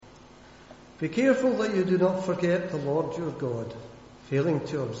Be careful that you do not forget the Lord your God, failing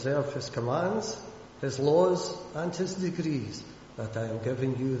to observe his commands, his laws, and his decrees that I am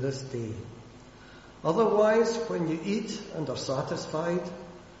giving you this day. Otherwise, when you eat and are satisfied,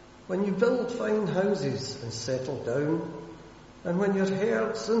 when you build fine houses and settle down, and when your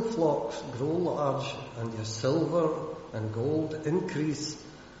herds and flocks grow large, and your silver and gold increase,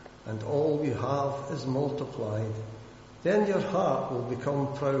 and all you have is multiplied, then your heart will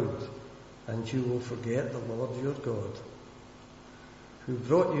become proud, and you will forget the Lord your God, who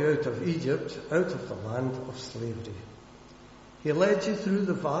brought you out of Egypt, out of the land of slavery. He led you through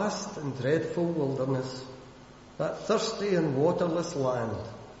the vast and dreadful wilderness, that thirsty and waterless land,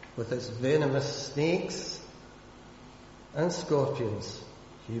 with its venomous snakes and scorpions.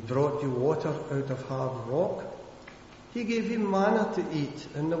 He brought you water out of hard rock. He gave you manna to eat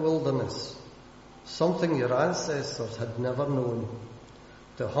in the wilderness, something your ancestors had never known,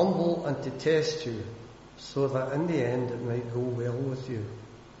 to humble and to test you, so that in the end it might go well with you.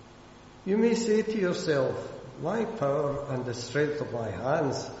 You may say to yourself, my power and the strength of my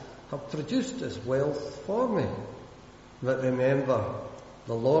hands have produced this wealth for me. But remember,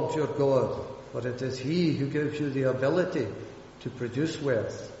 the Lord your God, for it is he who gives you the ability to produce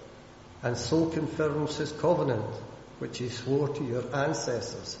wealth, and so confirms his covenant, which he swore to your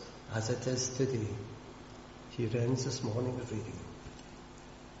ancestors, as it is today. Here ends this morning's reading.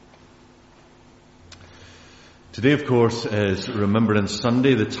 Today, of course, is Remembrance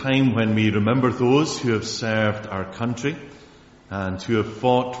Sunday, the time when we remember those who have served our country and who have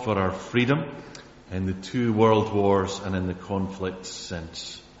fought for our freedom in the 2 world wars and in the conflicts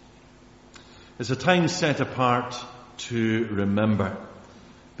since. It's a time set apart to remember,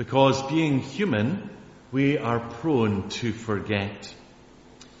 because being human, we are prone to forget.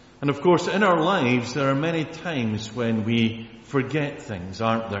 And of course, in our lives, there are many times when we forget things,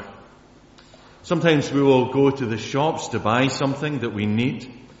 aren't there? Sometimes we will go to the shops to buy something that we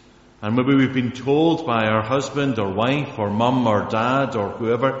need, and maybe we've been told by our husband or wife or mum or dad or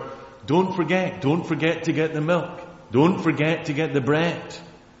whoever, don't forget to get the milk, don't forget to get the bread.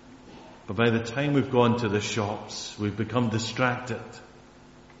 But by the time we've gone to the shops, we've become distracted,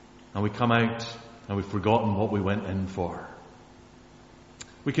 and we come out and we've forgotten what we went in for.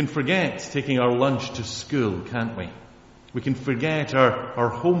 We can forget taking our lunch to school, can't we? We can forget our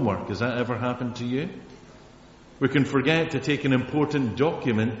homework. Has that ever happened to you? We can forget to take an important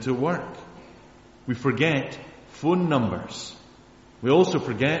document to work. We forget phone numbers. We also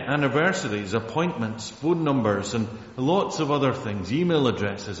forget anniversaries, appointments, phone numbers, and lots of other things, email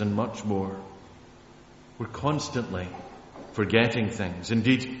addresses and much more. We're constantly forgetting things.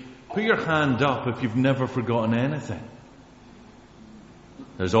 Indeed, put your hand up if you've never forgotten anything.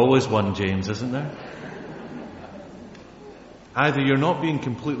 There's always one, James, isn't there? Either you're not being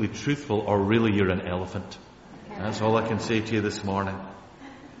completely truthful or really you're an elephant. That's all I can say to you this morning.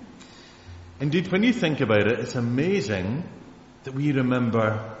 Indeed, when you think about it, it's amazing that we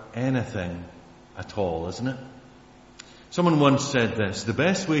remember anything at all, isn't it? Someone once said this, the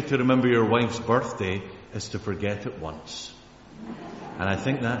best way to remember your wife's birthday is to forget it once. And I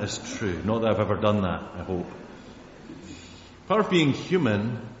think that is true. Not that I've ever done that, I hope. Part of being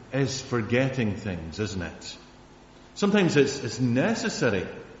human is forgetting things, isn't it? Sometimes it's necessary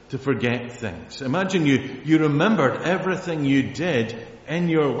to forget things. Imagine you remembered everything you did in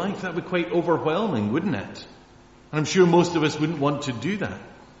your life. That would be quite overwhelming, wouldn't it? And I'm sure most of us wouldn't want to do that.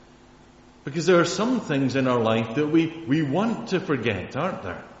 Because there are some things in our life that we want to forget, aren't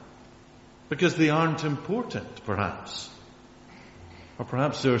there? Because they aren't important, perhaps. Or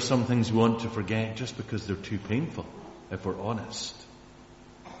perhaps there are some things we want to forget just because they're too painful, if we're honest.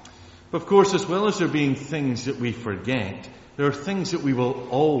 But of course, as well as there being things that we forget, there are things that we will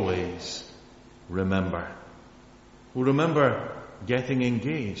always remember. We'll remember getting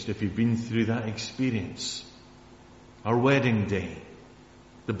engaged if you've been through that experience. Our wedding day.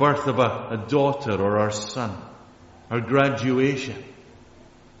 The birth of a daughter or our son. Our graduation.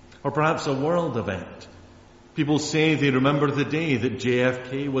 Or perhaps a world event. People say they remember the day that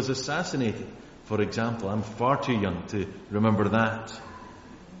JFK was assassinated, for example. I'm far too young to remember that.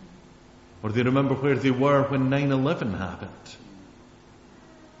 Or they remember where they were when 9/11 happened.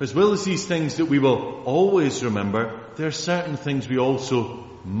 As well as these things that we will always remember, there are certain things we also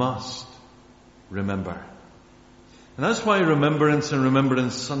must remember. And that's why Remembrance and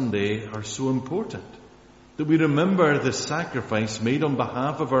Remembrance Sunday are so important. That we remember the sacrifice made on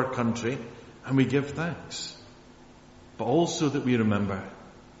behalf of our country and we give thanks. But also that we remember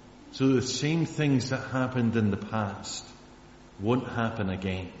so that the same things that happened in the past won't happen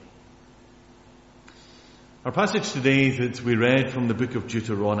again. Our passage today that we read from the book of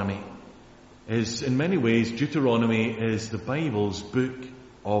Deuteronomy is, in many ways, Deuteronomy is the Bible's book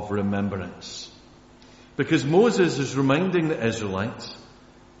of remembrance. Because Moses is reminding the Israelites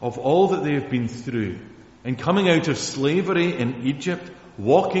of all that they have been through in coming out of slavery in Egypt,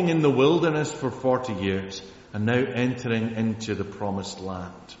 walking in the wilderness for 40 years, and now entering into the promised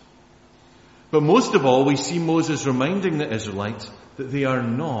land. But most of all, we see Moses reminding the Israelites that they are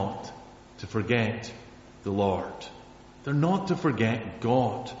not to forget the Lord. They're not to forget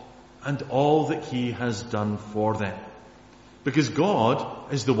God and all that He has done for them. Because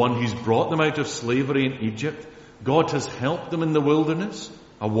God is the one who's brought them out of slavery in Egypt. God has helped them in the wilderness,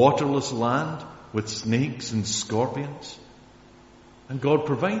 a waterless land with snakes and scorpions. And God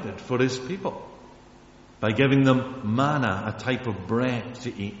provided for His people by giving them manna, a type of bread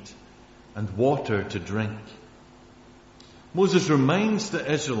to eat, and water to drink. Moses reminds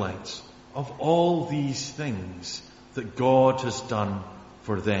the Israelites of all these things that God has done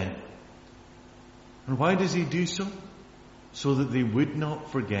for them. And why does He do so? So that they would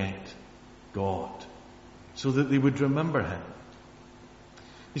not forget God. So that they would remember Him.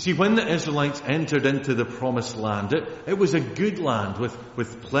 You see, when the Israelites entered into the promised land, it was a good land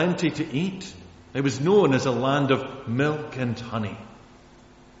with plenty to eat. It was known as a land of milk and honey.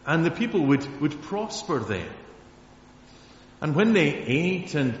 And the people would prosper there. And when they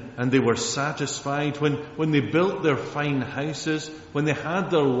ate and they were satisfied, when they built their fine houses, when they had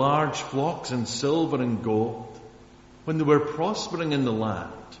their large flocks in silver and gold, when they were prospering in the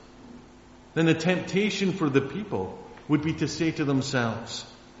land, then the temptation for the people would be to say to themselves,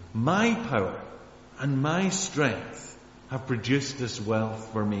 my power and my strength have produced this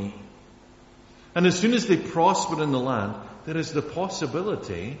wealth for me. And as soon as they prosper in the land, there is the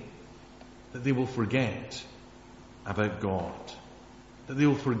possibility that they will forget about God. That they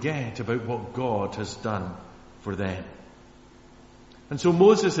will forget about what God has done for them. And so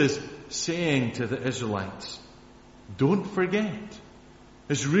Moses is saying to the Israelites, don't forget.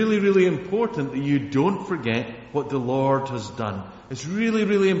 It's really, really important that you don't forget what the Lord has done. It's really,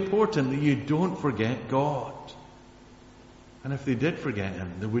 really important that you don't forget God. And if they did forget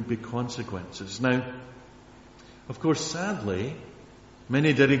Him, there would be consequences. Now, of course, sadly,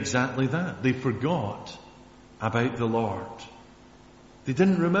 many did exactly that. They forgot about the Lord. They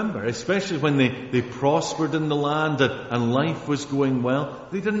didn't remember, especially when they prospered in the land and life was going well.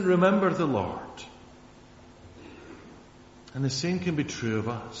 They didn't remember the Lord. And the same can be true of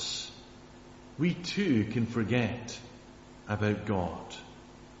us. We too can forget about God.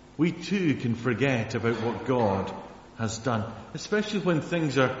 We too can forget about what God has done. Especially when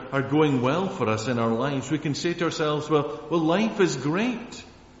things are going well for us in our lives. We can say to ourselves, well, life is great.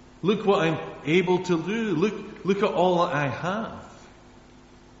 Look what I'm able to do. Look at all that I have.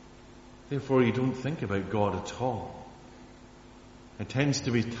 Therefore, you don't think about God at all. It tends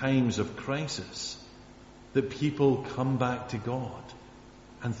to be times of crisis that people come back to God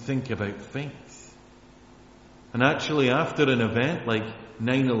and think about faith. And actually, after an event like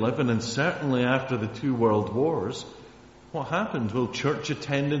 9/11, and certainly after the 2 world wars, what happened? Well, church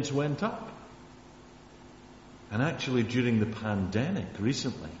attendance went up. And actually, during the pandemic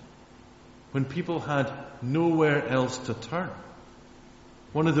recently, when people had nowhere else to turn,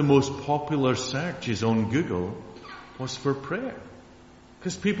 one of the most popular searches on Google was for prayer.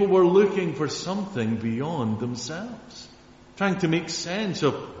 Because people were looking for something beyond themselves, trying to make sense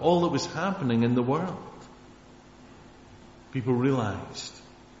of all that was happening in the world. People realized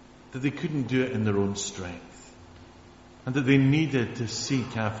that they couldn't do it in their own strength, and that they needed to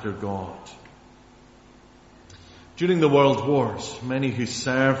seek after God. During the World Wars, many who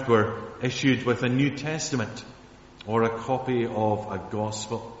served were issued with a New Testament or a copy of a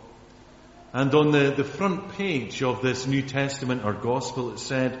Gospel. And on the front page of this New Testament or Gospel, it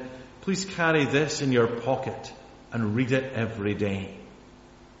said, please carry this in your pocket and read it every day.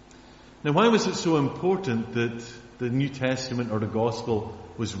 Now, why was it so important that the New Testament or the Gospel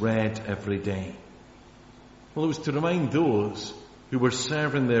was read every day? Well, it was to remind those who were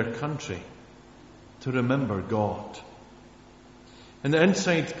serving their country to remember God. In the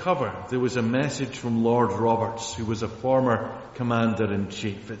inside cover, there was a message from Lord Roberts, who was a former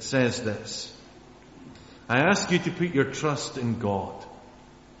Commander-in-Chief. It says this: I ask you to put your trust in God.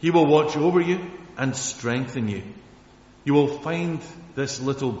 He will watch over you and strengthen you. You will find this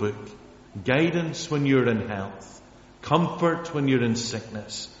little book, guidance when you're in health, comfort when you're in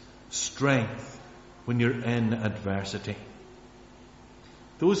sickness, strength when you're in adversity.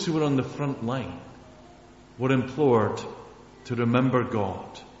 Those who were on the front line were implored to remember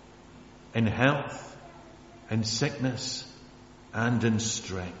God in health, in sickness, and in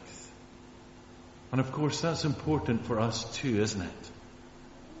strength. And of course, that's important for us too, isn't it?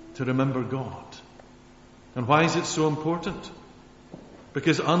 to remember God. And why is it so important?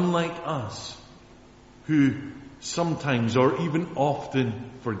 Because unlike us, who sometimes or even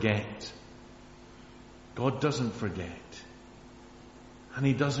often forget, God doesn't forget. And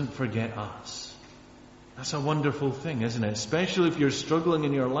He doesn't forget us. That's a wonderful thing, isn't it? Especially if you're struggling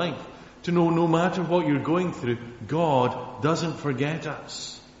in your life, to know no matter what you're going through, God doesn't forget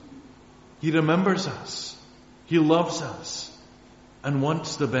us. He remembers us. He loves us and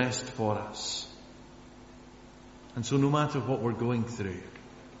wants the best for us. And so no matter what we're going through,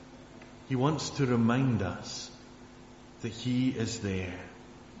 He wants to remind us that He is there.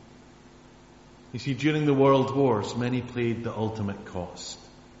 You see, during the world wars, many paid the ultimate cost.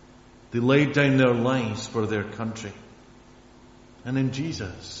 They laid down their lives for their country. And in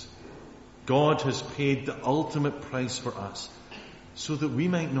Jesus, God has paid the ultimate price for us so that we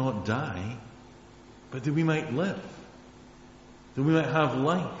might not die, but that we might live. That we might have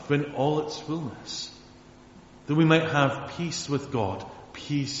life in all its fullness. That we might have peace with God,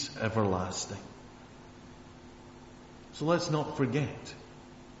 peace everlasting. So let's not forget.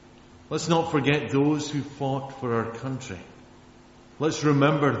 Let's not forget those who fought for our country. Let's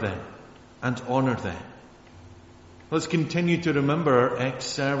remember them and honour them. Let's continue to remember our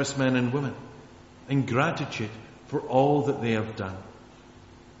ex-servicemen and women in gratitude for all that they have done.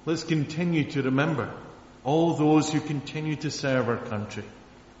 Let's continue to remember all those who continue to serve our country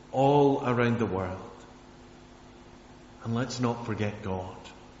all around the world. And let's not forget God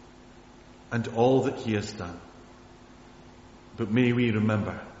and all that He has done. But may we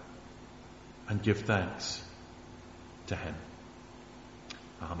remember and give thanks to Him.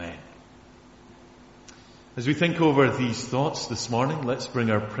 Amen. As we think over these thoughts this morning, let's bring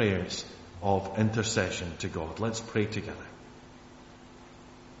our prayers of intercession to God. Let's pray together.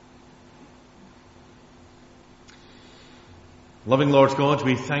 Loving Lord God,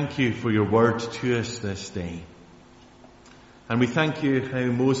 we thank You for Your word to us this day. And we thank You how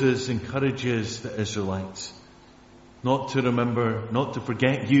Moses encourages the Israelites not to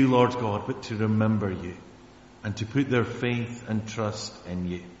forget You, Lord God, but to remember You and to put their faith and trust in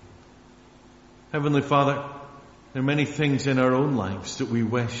You. Heavenly Father, there are many things in our own lives that we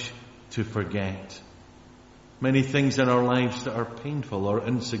wish to forget. Many things in our lives that are painful or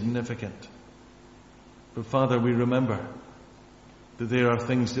insignificant. But Father, we remember that there are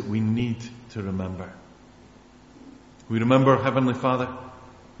things that we need to remember. We remember, Heavenly Father,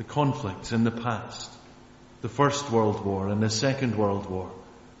 the conflicts in the past, the First World War and the Second World War,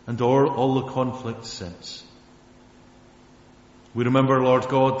 and all the conflicts since. We remember, Lord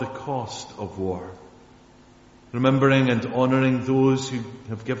God, the cost of war, remembering and honouring those who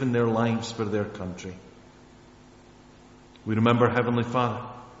have given their lives for their country. We remember, Heavenly Father,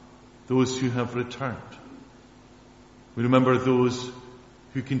 those who have returned. We remember those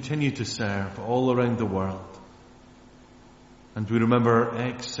who continue to serve all around the world. And we remember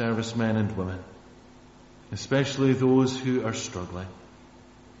ex-servicemen and women, especially those who are struggling.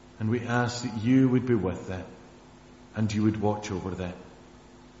 And we ask that You would be with them and You would watch over them.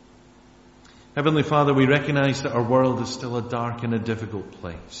 Heavenly Father, we recognize that our world is still a dark and a difficult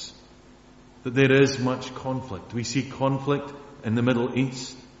place, that there is much conflict. We see conflict in the Middle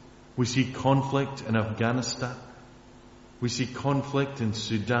East. We see conflict in Afghanistan. We see conflict in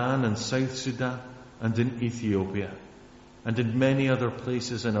Sudan and South Sudan and in Ethiopia and in many other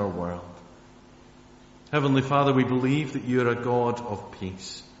places in our world. Heavenly Father, we believe that You are a God of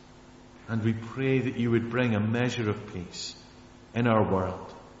peace, and we pray that You would bring a measure of peace in our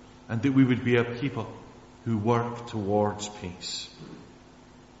world, and that we would be a people who work towards peace.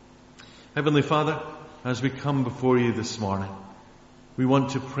 Heavenly Father, as we come before You this morning, we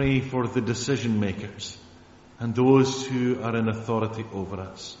want to pray for the decision makers and those who are in authority over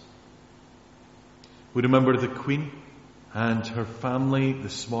us. We remember the Queen and her family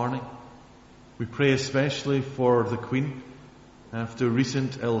this morning. We pray especially for the Queen after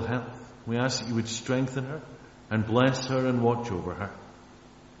recent ill health. We ask that You would strengthen her and bless her and watch over her.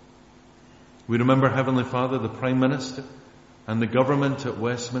 We remember, Heavenly Father, the Prime Minister and the government at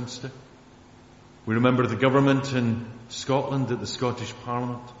Westminster. We remember the government in Scotland at the Scottish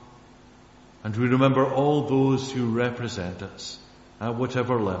Parliament. And we remember all those who represent us at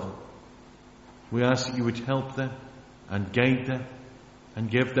whatever level. We ask that You would help them and guide them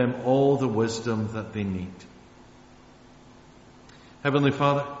and give them all the wisdom that they need. Heavenly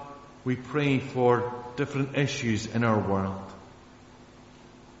Father, we pray for different issues in our world.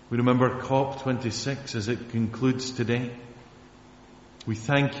 We remember COP26 as it concludes today. We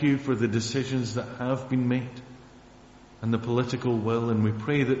thank You for the decisions that have been made and the political will, and we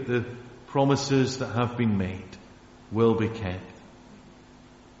pray that the promises that have been made will be kept.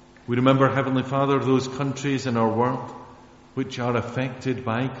 We remember, Heavenly Father, those countries in our world which are affected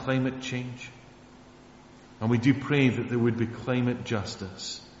by climate change. And we do pray that there would be climate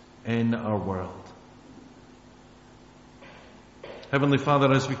justice in our world. Heavenly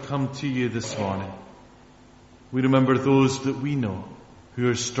Father, as we come to you this morning, we remember those that we know who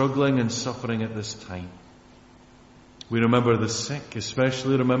are struggling and suffering at this time. We remember the sick,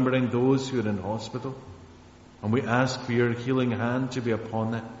 especially remembering those who are in hospital. And we ask for your healing hand to be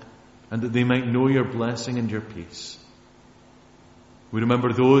upon them, and that they might know your blessing and your peace. We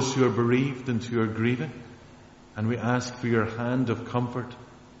remember those who are bereaved and who are grieving, and we ask for your hand of comfort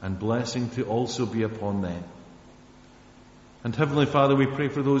and blessing to also be upon them. And Heavenly Father, we pray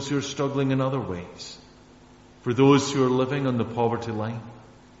for those who are struggling in other ways, for those who are living on the poverty line,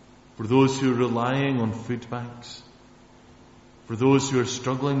 for those who are relying on food banks, for those who are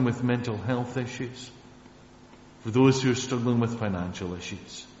struggling with mental health issues, for those who are struggling with financial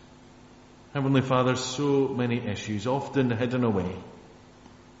issues. Heavenly Father, so many issues, often hidden away.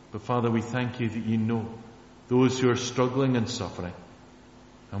 But Father, we thank you that you know those who are struggling and suffering.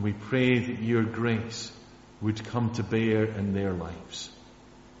 And we pray that your grace would come to bear in their lives.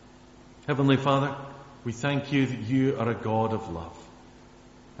 Heavenly Father, we thank you that you are a God of love.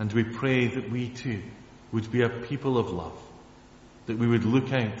 And we pray that we too would be a people of love, that we would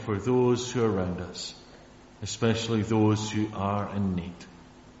look out for those who are around us, especially those who are in need.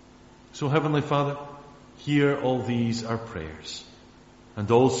 So Heavenly Father, hear all these our prayers, and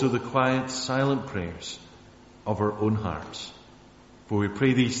also the quiet, silent prayers of our own hearts. For we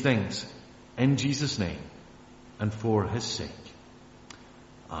pray these things in Jesus' name and for his sake.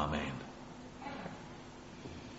 Amen.